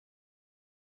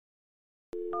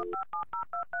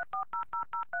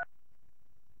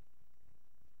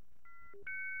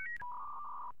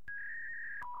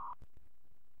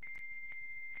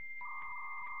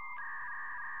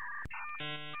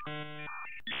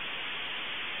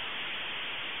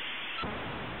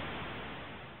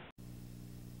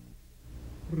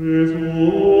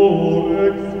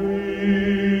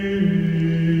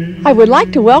I would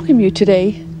like to welcome you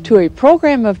today to a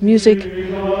program of music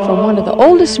from one of the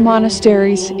oldest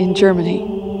monasteries in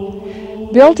Germany.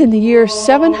 Built in the year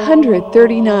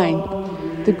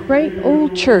 739, the great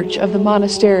old church of the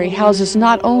monastery houses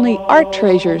not only art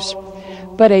treasures,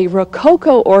 but a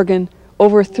Rococo organ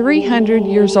over 300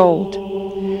 years old.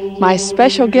 My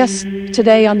special guests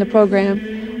today on the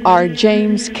program are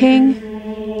James King,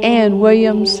 Ann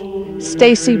Williams,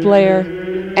 Stacy Blair,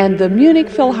 and the Munich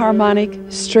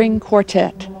Philharmonic String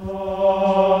Quartet.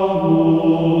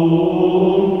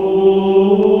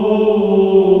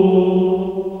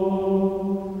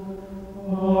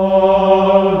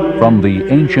 From the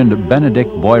ancient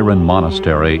BENEDIKTBEUERN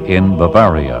Monastery in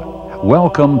Bavaria,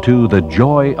 welcome to The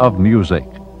Joy of Music,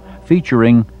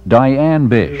 featuring Diane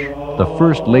Bish, the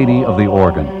First Lady of the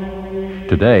Organ.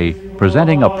 Today,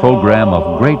 presenting a program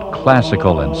of great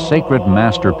classical and sacred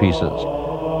masterpieces,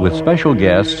 with special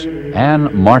guests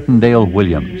Ann Martindale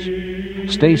Williams,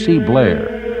 Stacy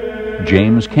Blair,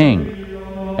 James King,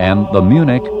 and the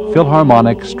Munich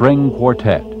Philharmonic String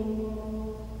Quartet.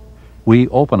 We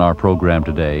open our program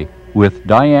today with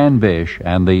Diane Bish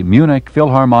and the Munich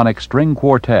Philharmonic String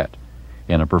Quartet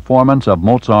in a performance of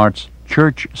Mozart's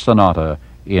Church Sonata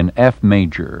in F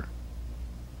major.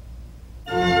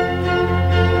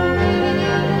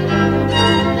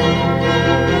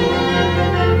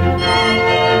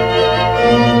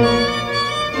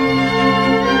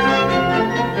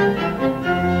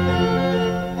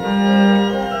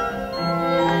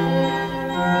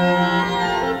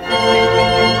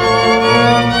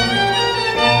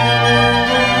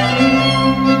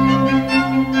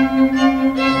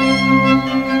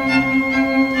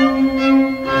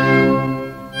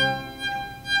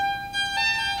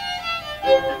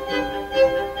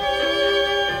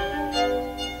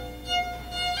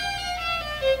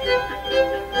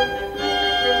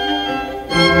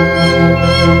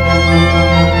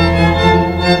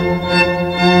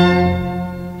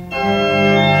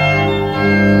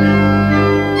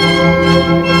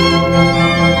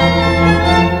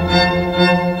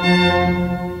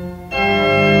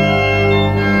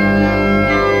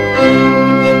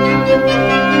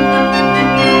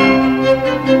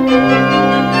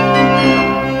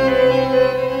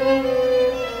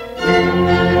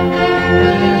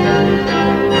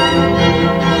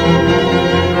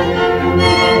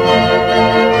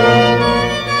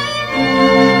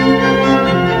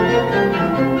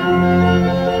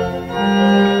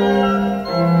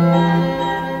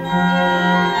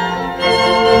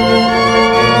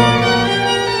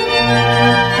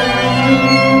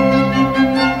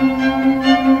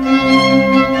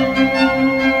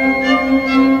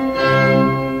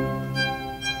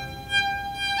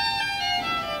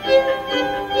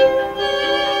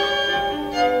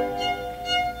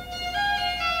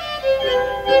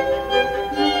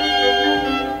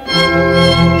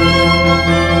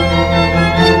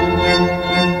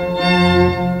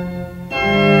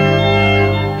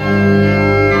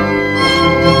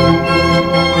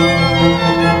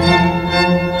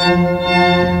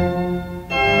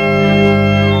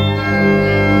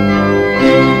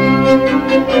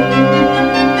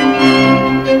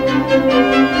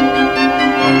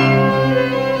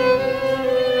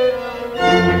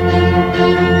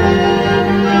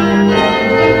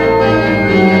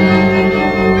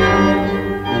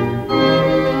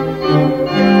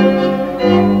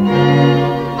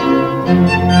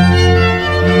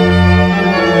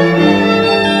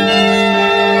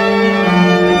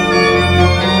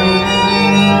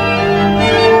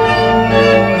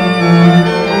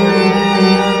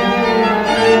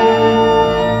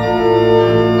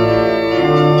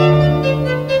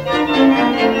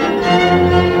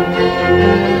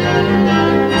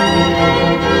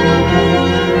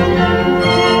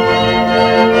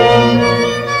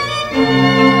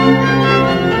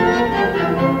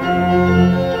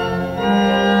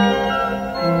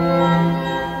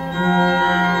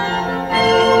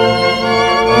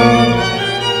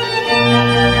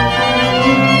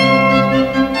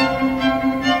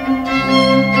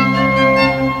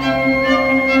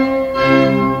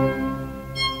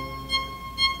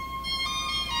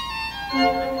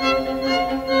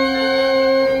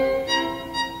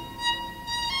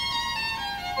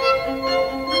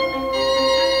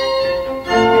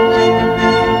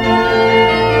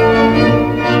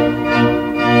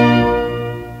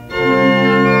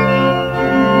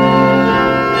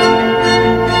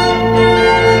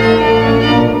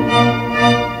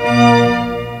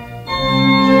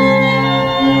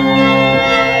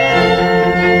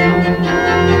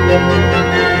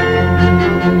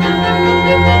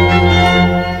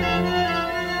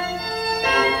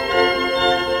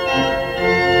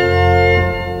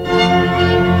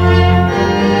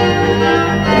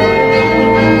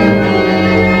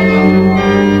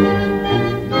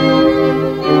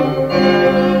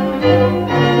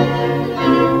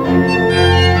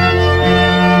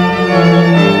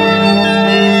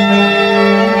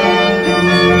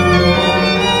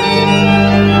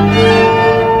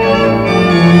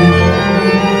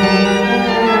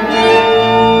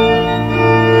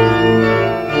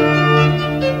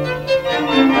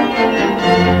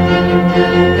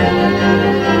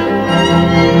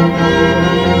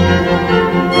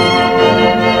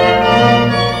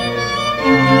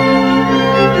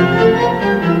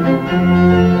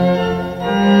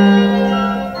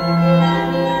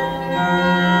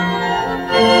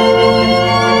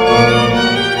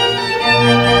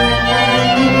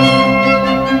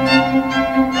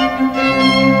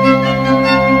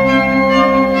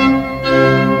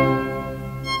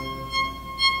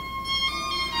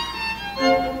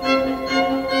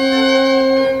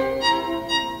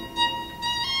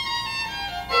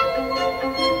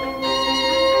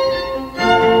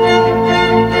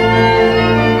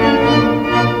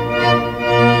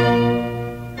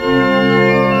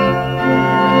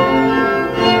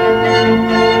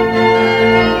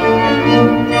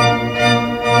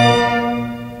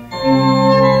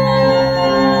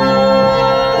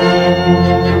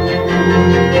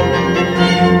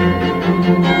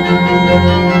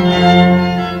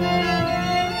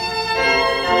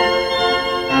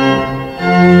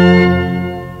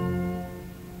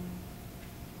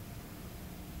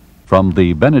 From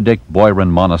the Benediktbeuern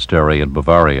Monastery in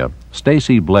Bavaria,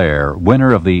 Stacy Blair,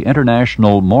 winner of the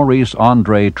International Maurice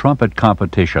Andre Trumpet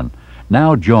Competition,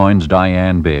 now joins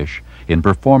Diane Bish in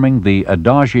performing the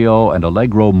Adagio and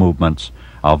Allegro movements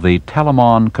of the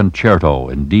Telemann Concerto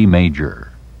in D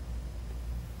major.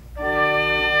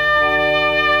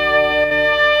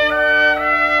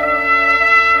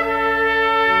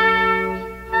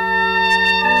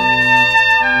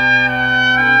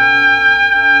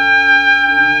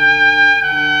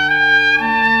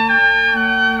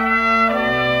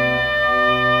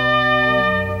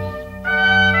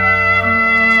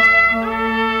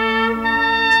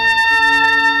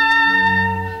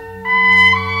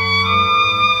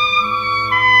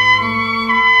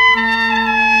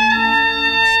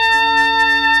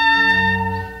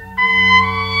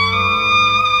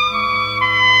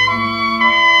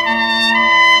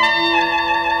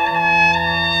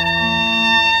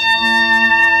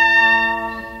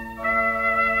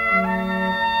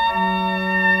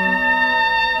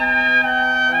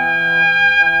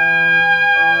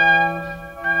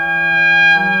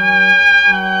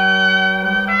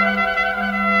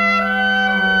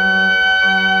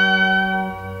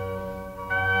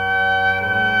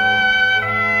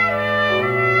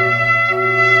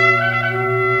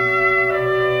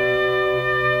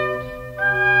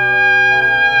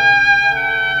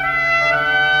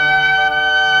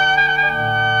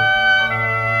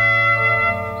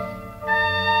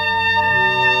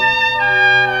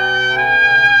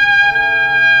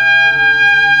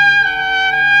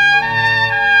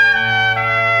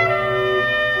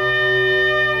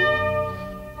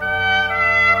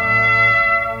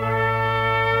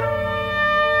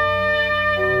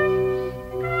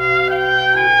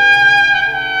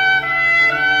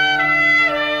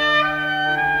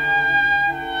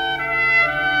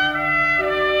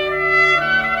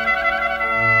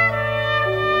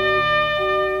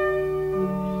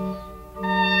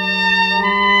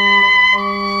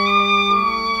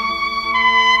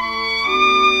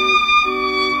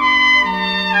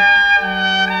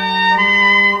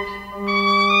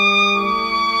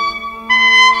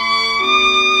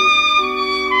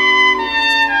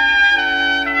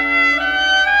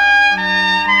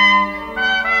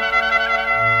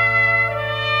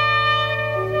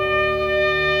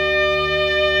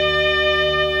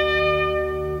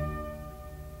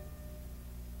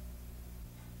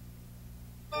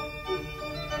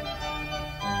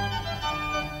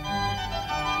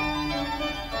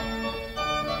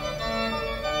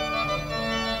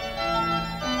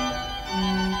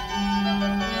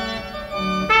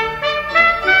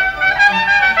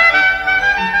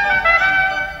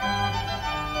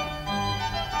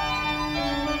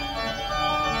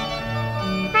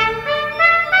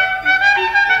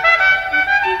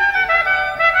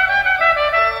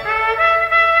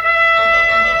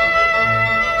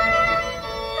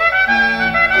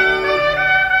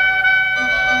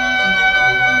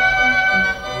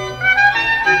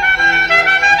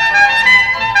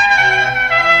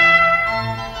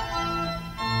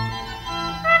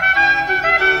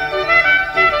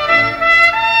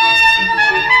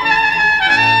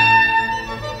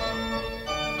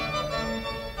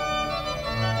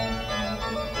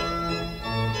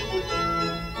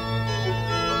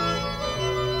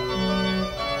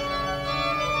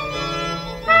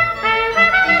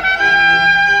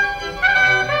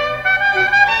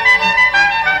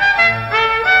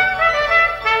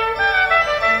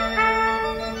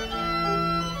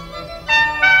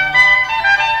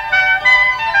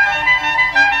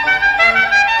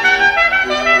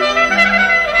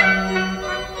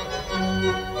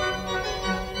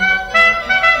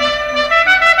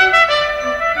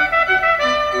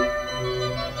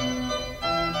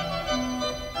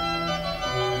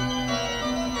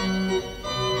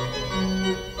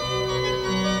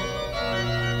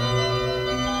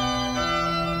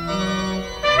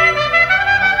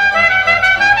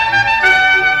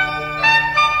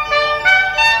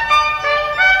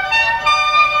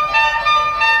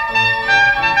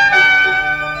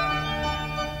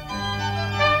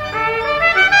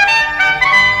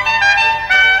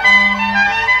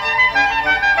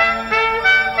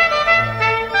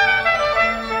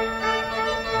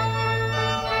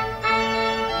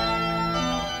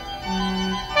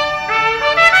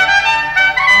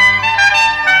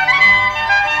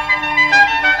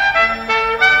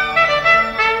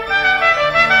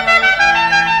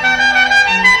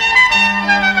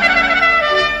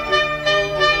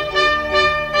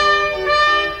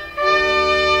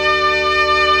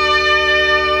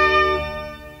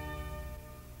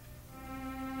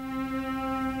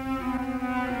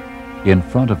 In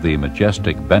front of the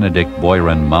majestic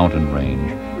BENEDIKTBEUERN mountain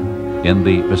range, in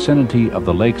the vicinity of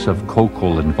the lakes of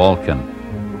Kokol and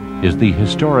Vulcan, is the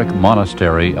historic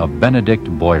monastery of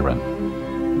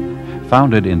BENEDIKTBEUERN.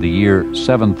 Founded in the year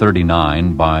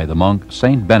 739 by the monk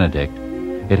Saint Benedict,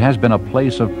 it has been a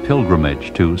place of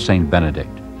pilgrimage to Saint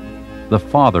Benedict, the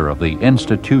father of the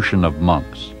institution of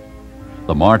monks,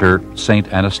 the martyr Saint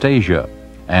Anastasia,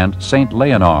 and Saint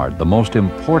Leonard, the most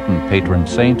important patron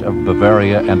saint of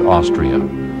Bavaria and Austria.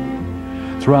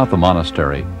 Throughout the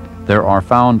monastery, there are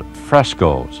found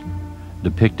frescoes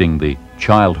depicting the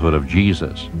childhood of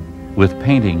Jesus, with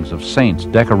paintings of saints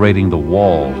decorating the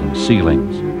walls and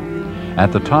ceilings.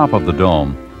 At the top of the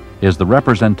dome is the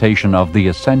representation of the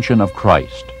Ascension of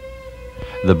Christ.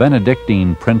 The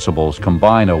Benedictine principles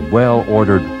combine a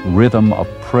well-ordered rhythm of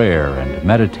prayer and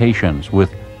meditations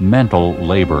with mental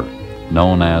labor,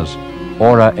 known as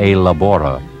ora e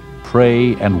labora,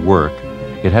 pray and work.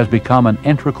 It has become an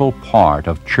integral part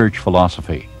of church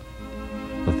philosophy.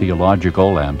 The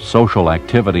theological and social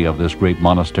activity of this great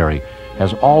monastery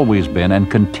has always been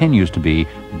and continues to be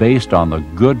based on the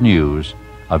good news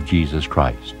of Jesus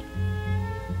Christ.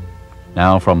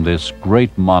 Now from this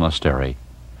great monastery,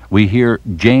 we hear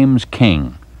James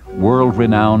King,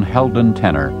 world-renowned Helden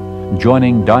tenor,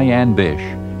 joining Diane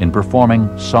Bish in performing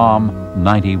Psalm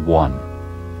 91.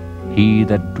 He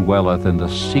that dwelleth in the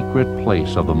secret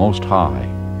place of the Most High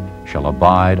shall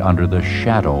abide under the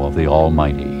shadow of the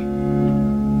Almighty.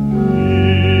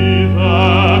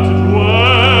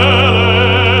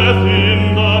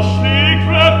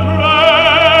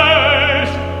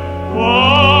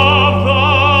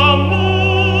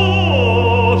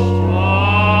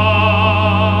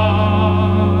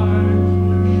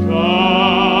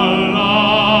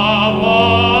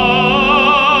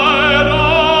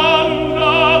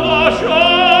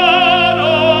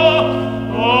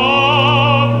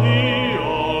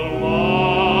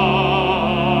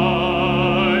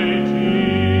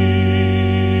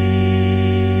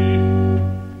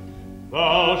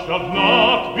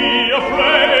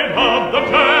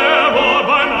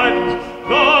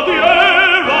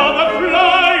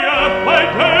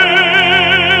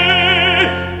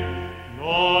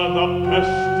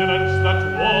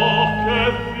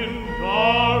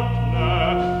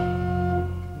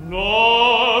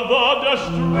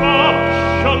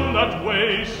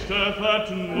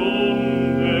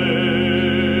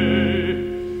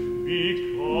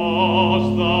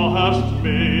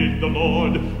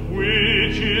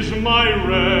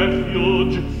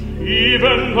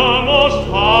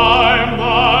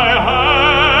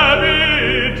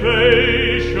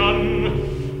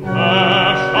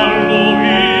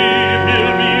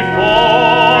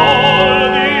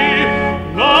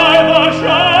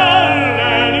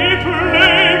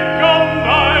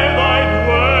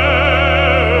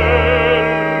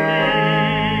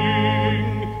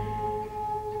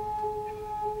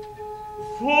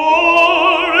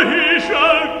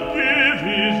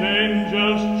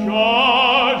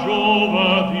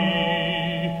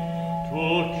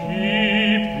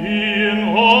 Keep thee in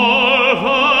all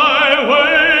thy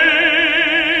ways.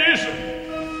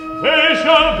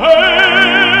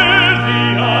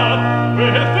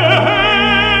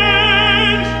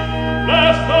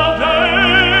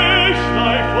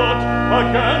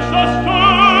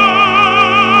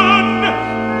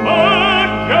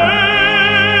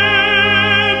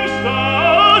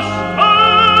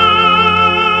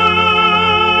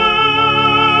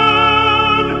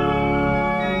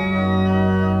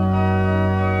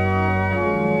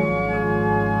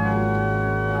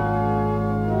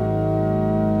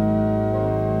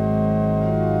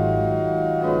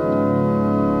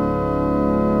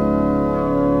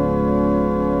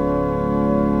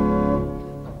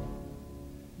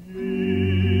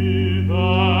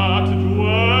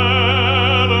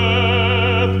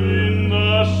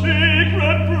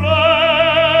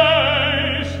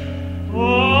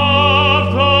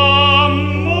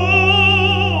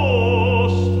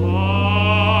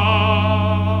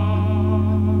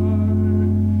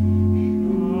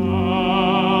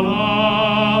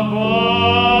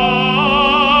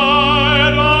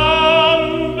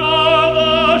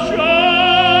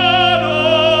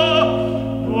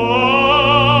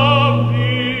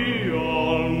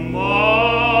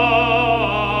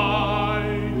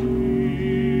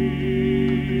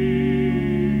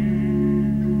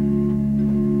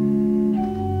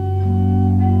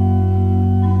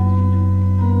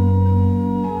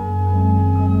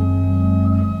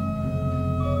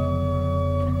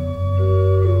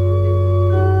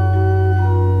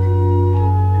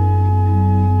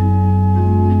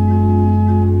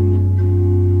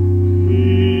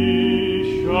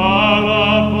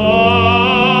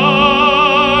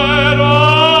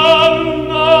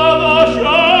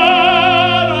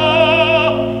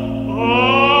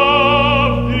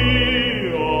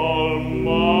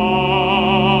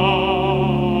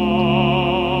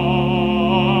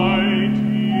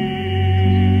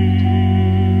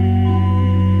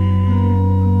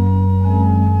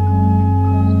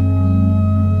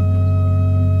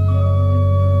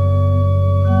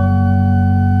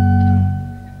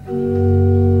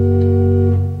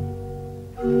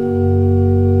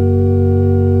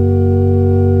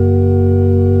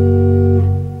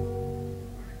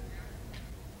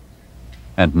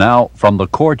 And now, from the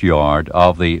courtyard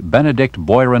of the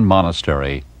Benedictbeuern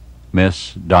Monastery,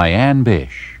 Miss Diane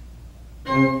Bish.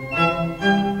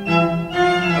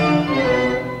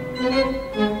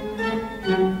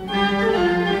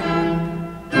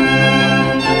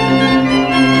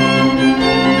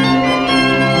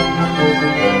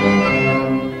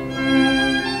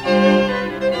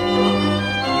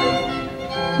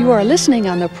 You are listening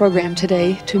on the program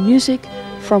today to music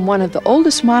from one of the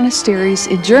oldest monasteries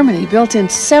in Germany, built in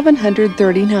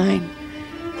 739.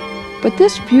 But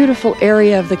this beautiful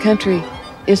area of the country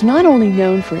is not only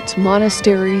known for its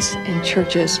monasteries and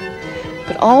churches,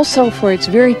 but also for its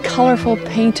very colorful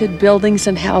painted buildings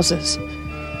and houses,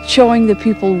 showing the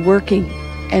people working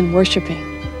and worshiping.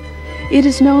 It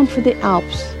is known for the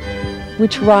Alps,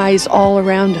 which rise all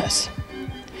around us,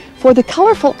 for the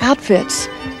colorful outfits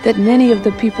that many of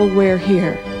the people wear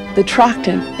here, the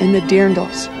Trachten and the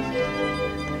Dirndls.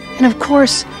 And of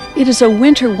course, it is a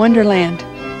winter wonderland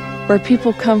where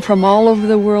people come from all over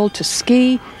the world to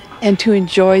ski and to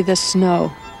enjoy the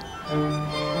snow.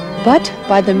 But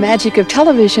by the magic of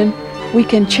television, we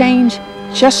can change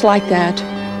just like that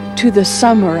to the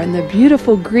summer and the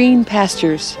beautiful green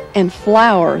pastures and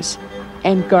flowers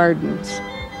and gardens.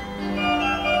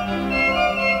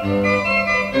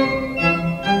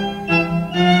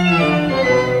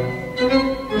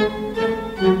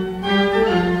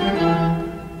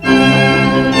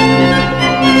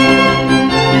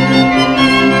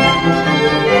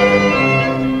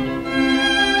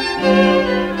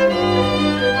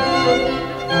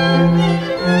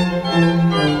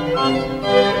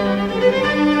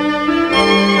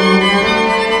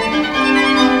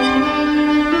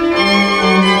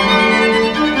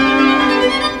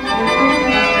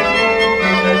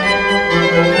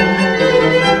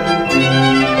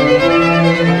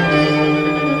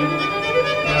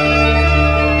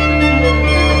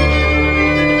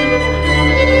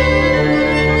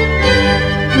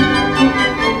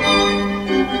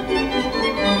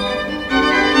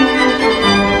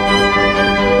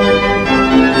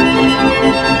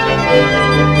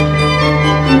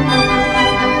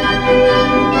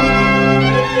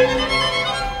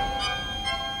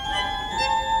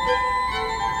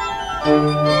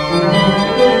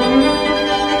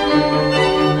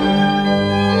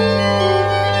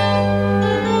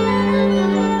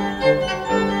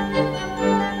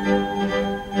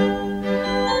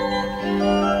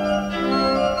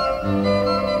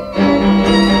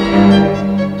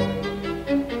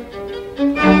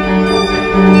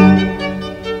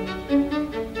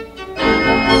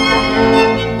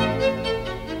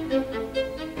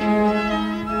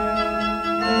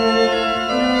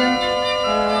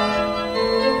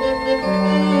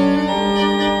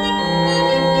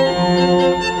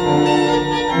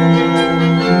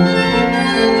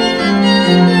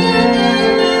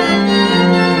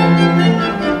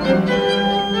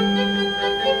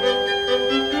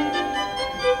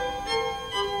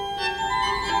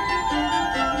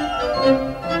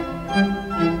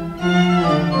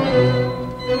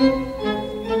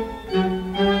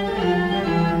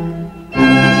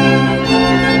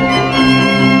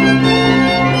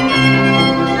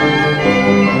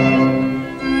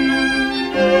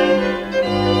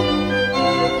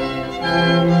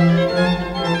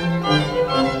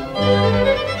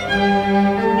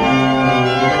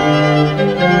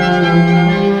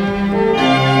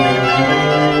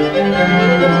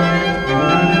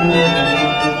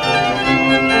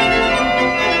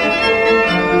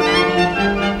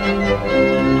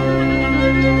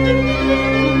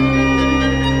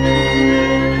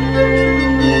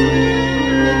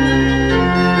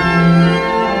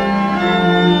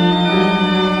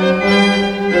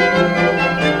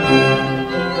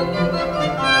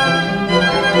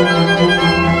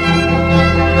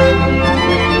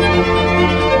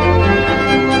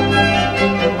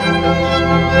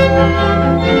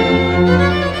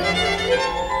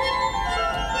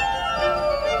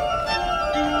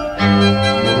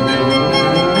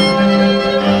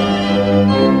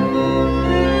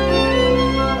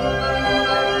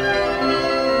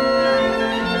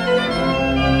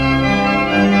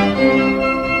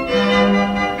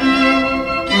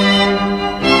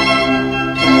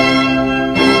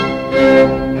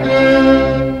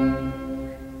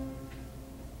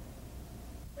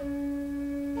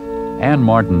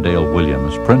 Martindale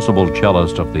Williams, principal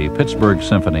cellist of the Pittsburgh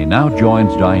Symphony, now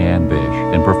joins Diane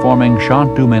Bish in performing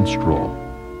Chant du Minstrel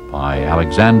by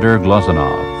Alexander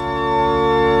Glazunov.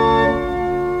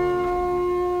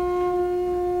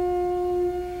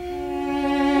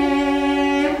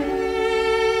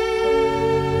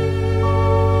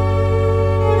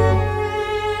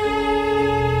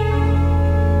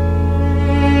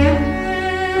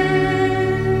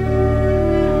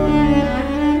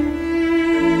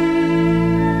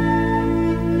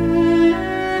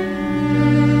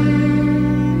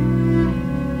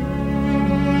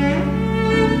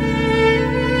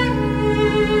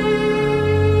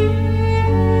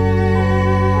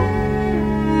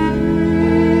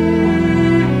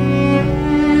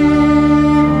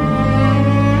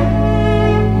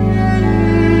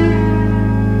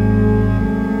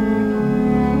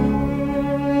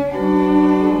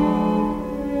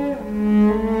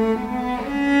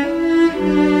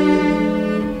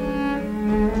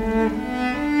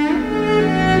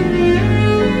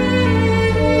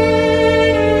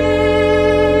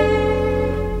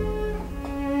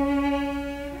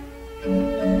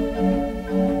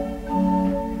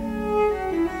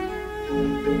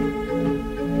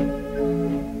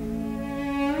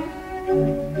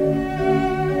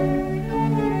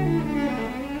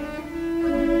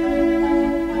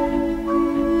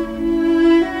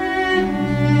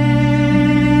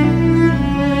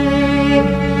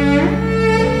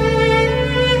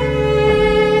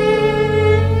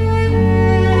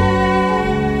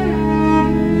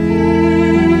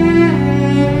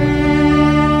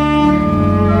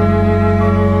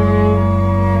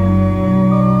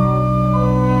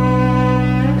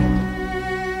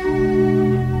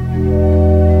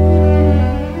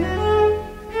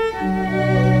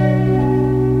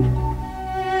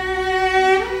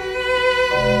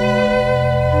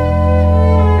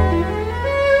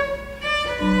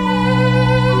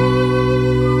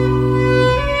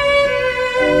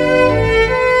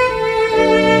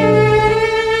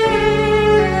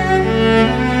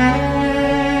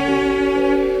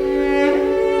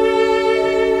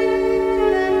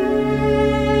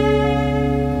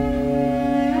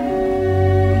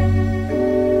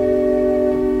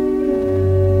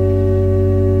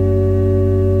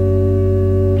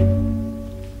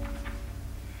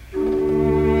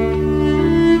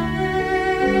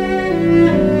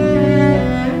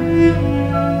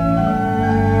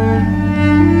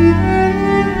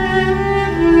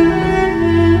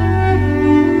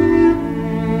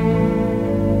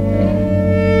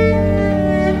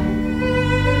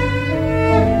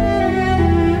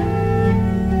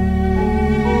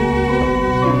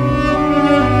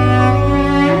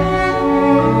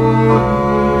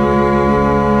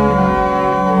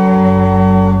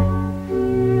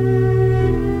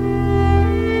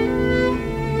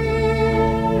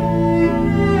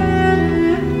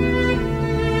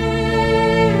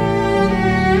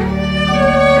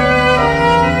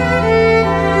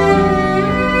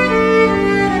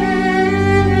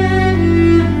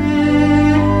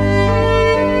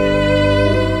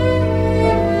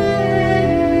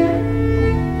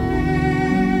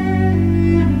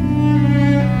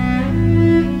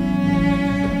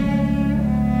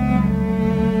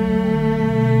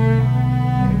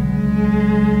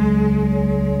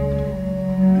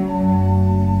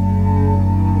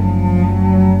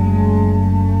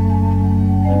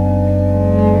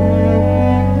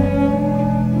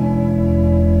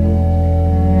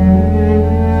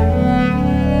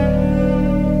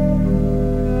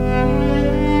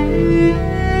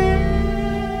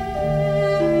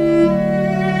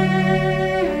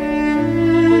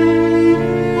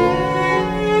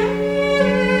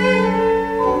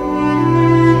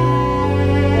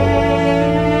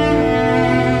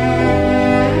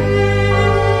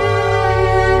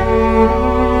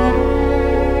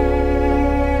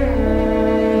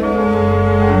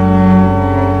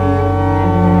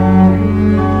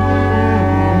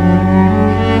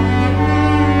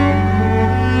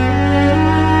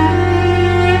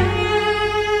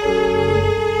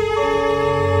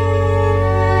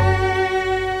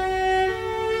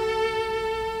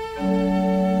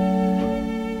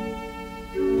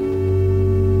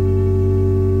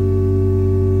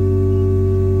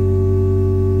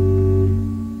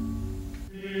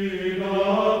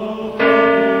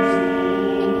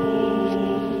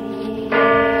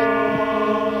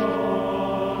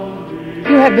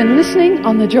 have been listening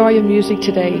on The Joy of Music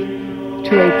today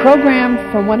to a program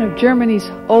from one of Germany's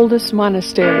oldest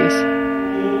monasteries.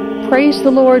 Praise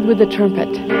the Lord with the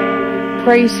trumpet.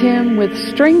 Praise Him with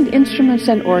stringed instruments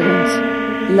and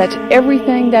organs. Let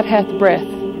everything that hath breath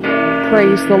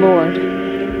praise the Lord.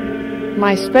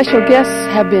 My special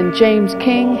guests have been James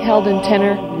King, held in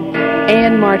tenor,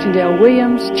 Anne Martindale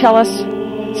Williams, cellist,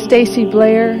 Stacy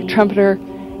Blair, trumpeter,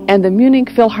 and the Munich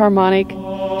Philharmonic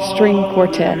String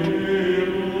Quartet.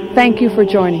 Thank you for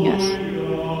joining us.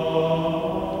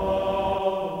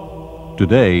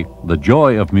 Today, The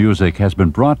Joy of Music has been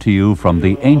brought to you from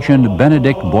the ancient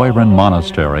BENEDIKTBEUERN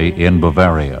Monastery in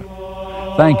Bavaria.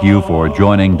 Thank you for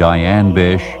joining Diane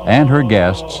Bish and her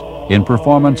guests in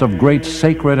performance of great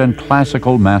sacred and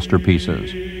classical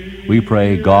masterpieces. We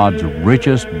pray God's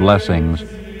richest blessings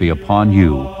be upon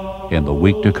you in the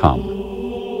week to come.